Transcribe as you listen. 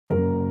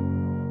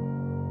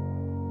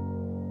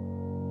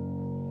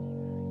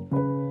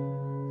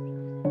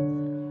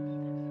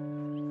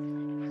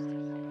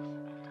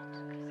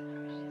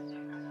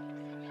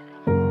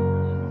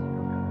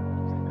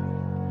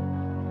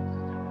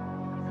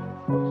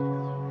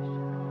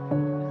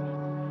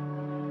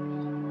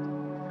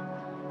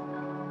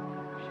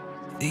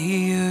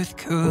The earth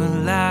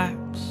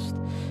collapsed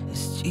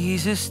as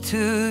Jesus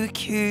took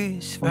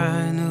his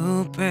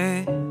final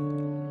breath.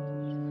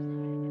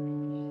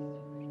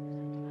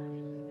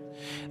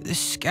 The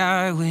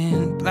sky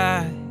went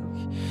black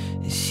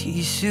as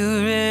he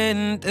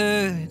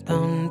surrendered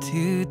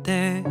unto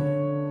death.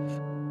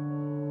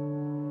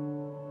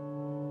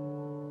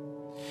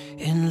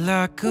 And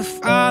like a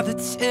father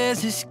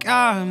tears his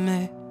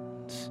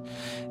garments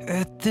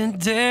at the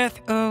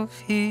death of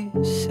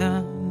his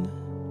son,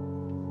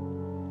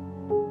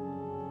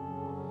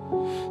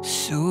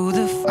 so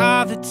the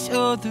Father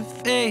tore the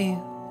veil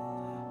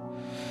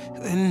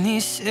when he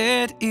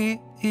said it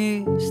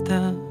is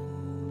done.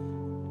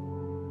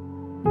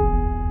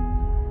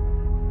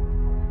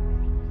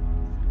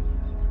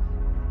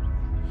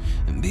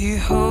 And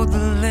behold the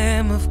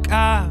Lamb of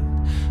God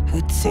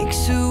who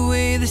takes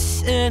away the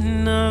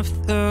sin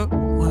of the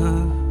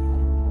world.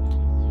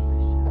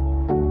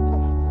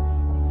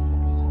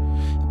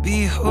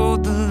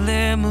 Behold the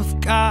Lamb of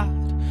God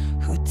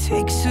who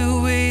takes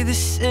away the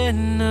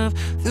sin of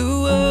the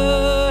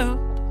world.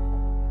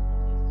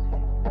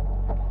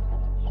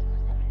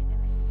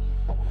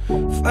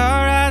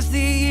 Far as the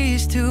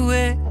east to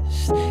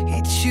west,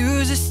 he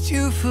chooses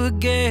to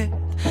forget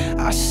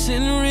our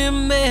sin,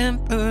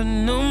 remember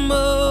no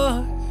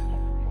more.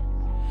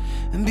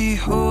 And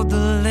behold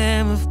the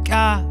Lamb of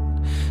God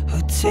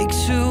who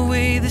takes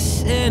away the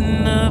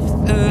sin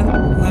of the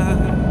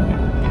world.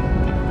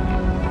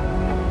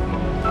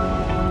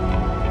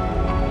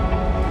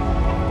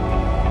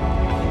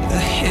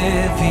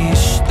 Heavy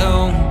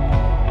stone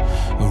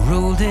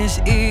rolled as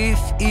if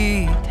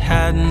it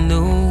had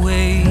no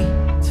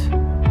weight.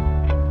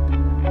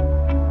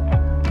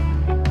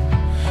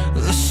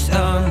 The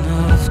Son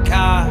of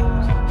God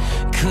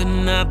could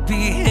not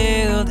be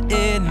held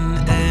in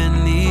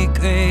any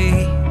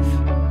grave.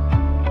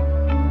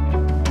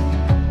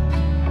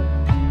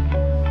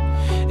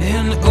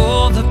 And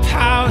all the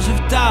powers of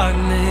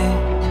darkness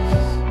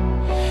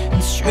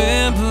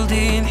trembled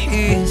in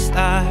his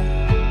light.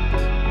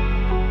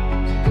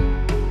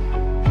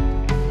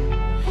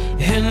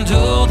 And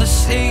all the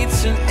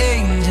saints and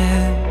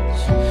angels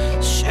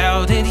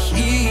shouted,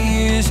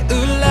 he is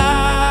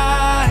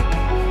alive.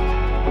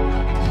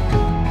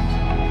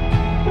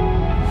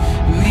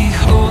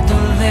 Behold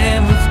the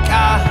Lamb of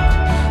God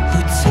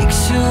who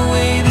takes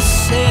away the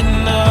sin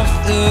of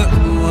the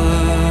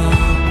world.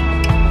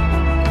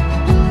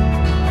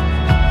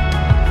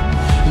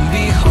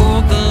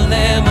 Behold the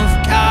Lamb of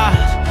God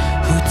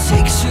who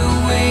takes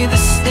away the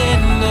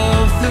sin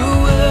of the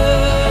world.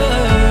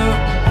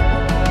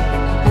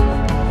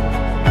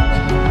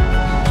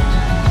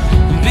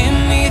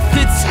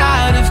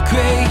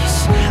 Grace,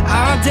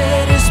 our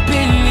debt has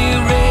been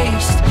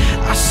erased,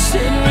 our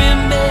sin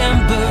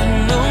remember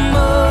no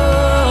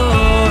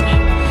more.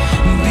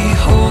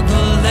 Behold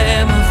the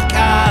Lamb of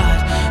God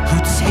who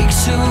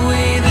takes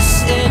away the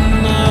sin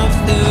of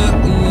the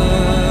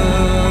world.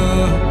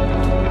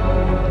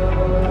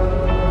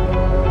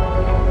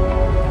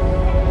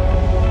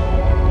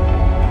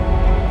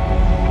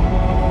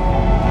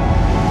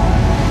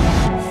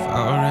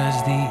 Far as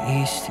the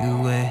east to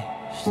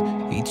west,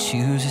 he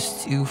chooses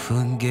to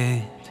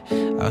forget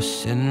our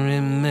sin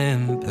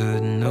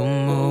remembered no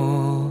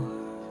more.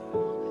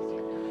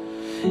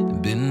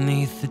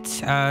 Beneath the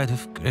tide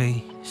of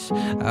grace,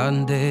 our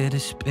debt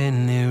has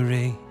been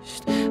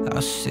erased,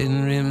 our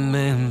sin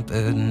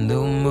remembered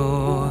no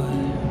more.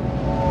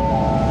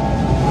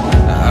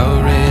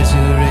 Our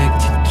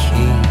resurrected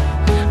King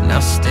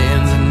now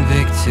stands in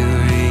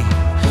victory.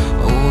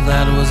 All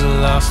that was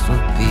lost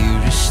will be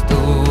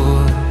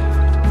restored.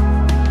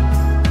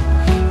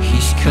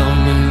 He's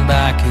coming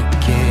back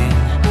again,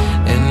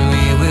 and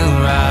we will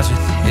rise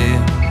with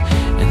him,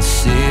 and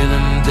sin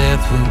and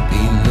death will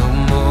be no